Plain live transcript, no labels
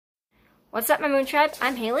What's up, my Moon Tribe?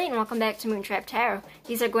 I'm Haley, and welcome back to Moon Tribe Tarot.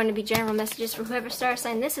 These are going to be general messages for whoever star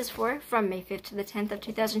sign this is for, from May 5th to the 10th of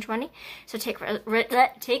 2020. So take what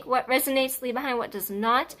resonates, leave behind what does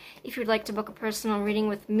not. If you'd like to book a personal reading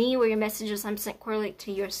with me, where your messages I'm sent correlate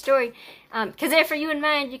to your story, because they're for you in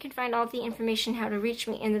mind, you can find all the information how to reach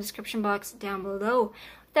me in the description box down below.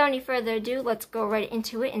 Without any further ado, let's go right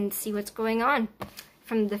into it and see what's going on.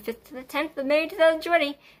 From the 5th to the 10th of May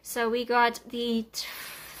 2020. So we got the...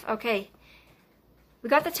 We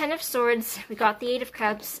got the Ten of Swords, we got the Eight of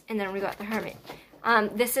Cups, and then we got the Hermit.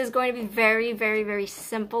 This is going to be very, very, very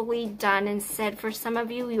simply done and said for some of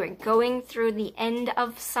you. You are going through the end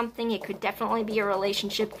of something. It could definitely be a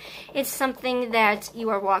relationship. It's something that you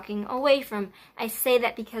are walking away from. I say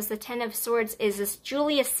that because the Ten of Swords is this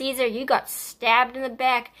Julius Caesar. You got stabbed in the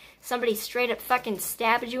back. Somebody straight up fucking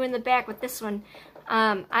stabbed you in the back with this one.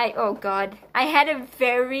 Oh god. I had a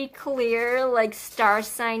very clear, like, star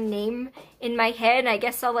sign name in my head. I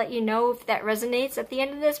guess I'll let you know if that resonates at the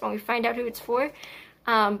end of this when we find out who it's for.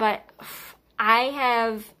 But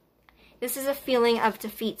this is a feeling of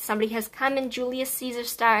defeat. Somebody has come in Julius Caesar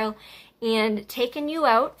style and taken you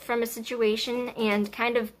out from a situation and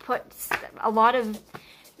kind of put a lot of...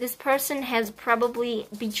 This person has probably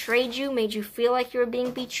betrayed you, made you feel like you were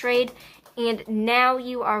being betrayed, and now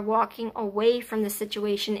you are walking away from the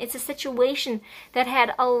situation. It's a situation that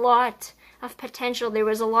had a lot of potential. There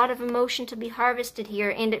was a lot of emotion to be harvested here,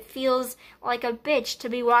 and it feels like a bitch to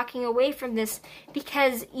be walking away from this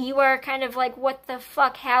because you are kind of like, what the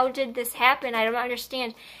fuck? How did this happen? I don't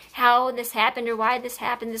understand how this happened or why this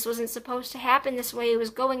happened. This wasn't supposed to happen this way. It was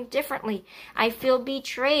going differently. I feel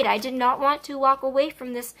betrayed. I did not want to walk away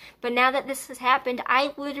from this, but now that this has happened,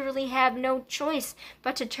 I literally have no choice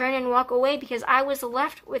but to turn and walk away because I was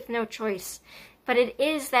left with no choice. But it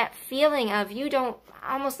is that feeling of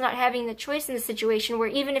almost not having the choice in the situation, where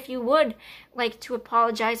even if you would like to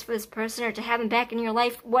apologize for this person or to have them back in your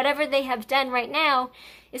life, whatever they have done right now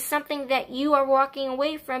is something that you are walking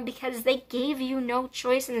away from because they gave you no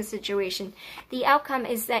choice in the situation. The outcome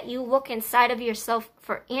is that you look inside of yourself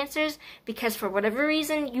for answers because for whatever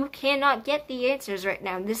reason you cannot get the answers right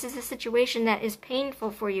now. This is a situation that is painful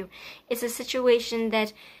for you. It's a situation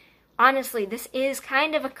that... Honestly, this is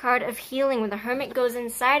kind of a card of healing. When the Hermit goes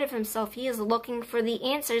inside of himself, he is looking for the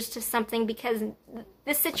answers to something because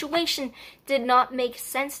this situation did not make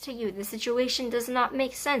sense to you. The situation does not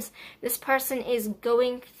make sense. This person is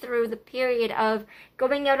going through the period of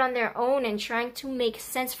going out on their own and trying to make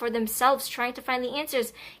sense for themselves, trying to find the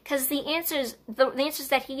answers, because the answers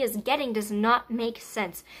that he is getting does not make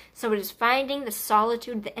sense. So it is finding the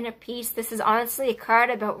solitude, the inner peace. This is honestly a card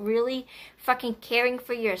about really fucking caring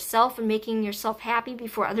for yourself and making yourself happy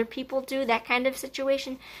before other people do, that kind of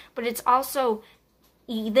situation. But it's also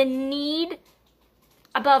the need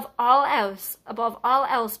above all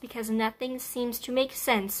else, because nothing seems to make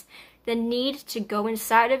sense. The need to go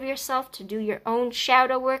inside of yourself, to do your own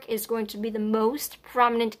shadow work, is going to be the most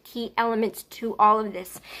prominent key element to all of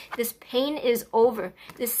this. This pain is over.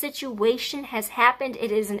 This situation has happened.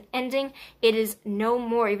 It is an ending. It is no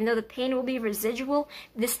more. Even though the pain will be residual,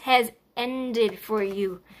 this has ended for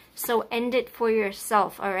you. So end it for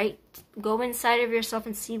yourself, all right? Go inside of yourself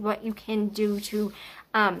and see what you can do to...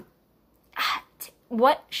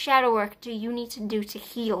 What shadow work do you need to do to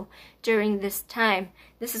heal during this time?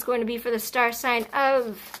 This is going to be for the star sign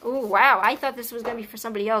of... Oh, wow. I thought this was going to be for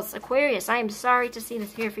somebody else. Aquarius, I am sorry to see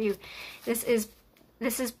this here for you. This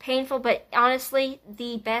is painful, but honestly,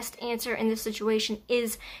 the best answer in this situation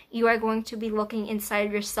is you are going to be looking inside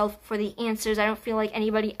of yourself for the answers. I don't feel like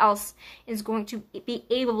anybody else is going to be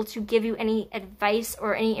able to give you any advice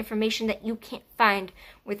or any information that you can't find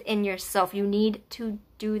within yourself. You need to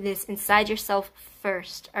do this inside yourself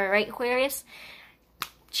first. All right, Aquarius?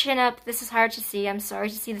 Chin up. This is hard to see. I'm sorry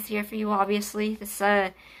to see this here for you, obviously.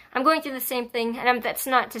 I'm going through the same thing, and that's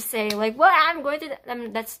not to say, like, well, I'm going through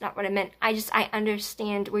that. That's not what I meant. I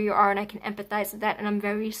understand where you are, and I can empathize with that, and I'm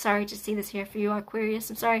very sorry to see this here for you,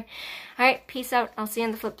 Aquarius. I'm sorry. All right, peace out. I'll see you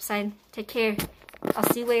on the flip side. Take care. I'll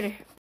see you later.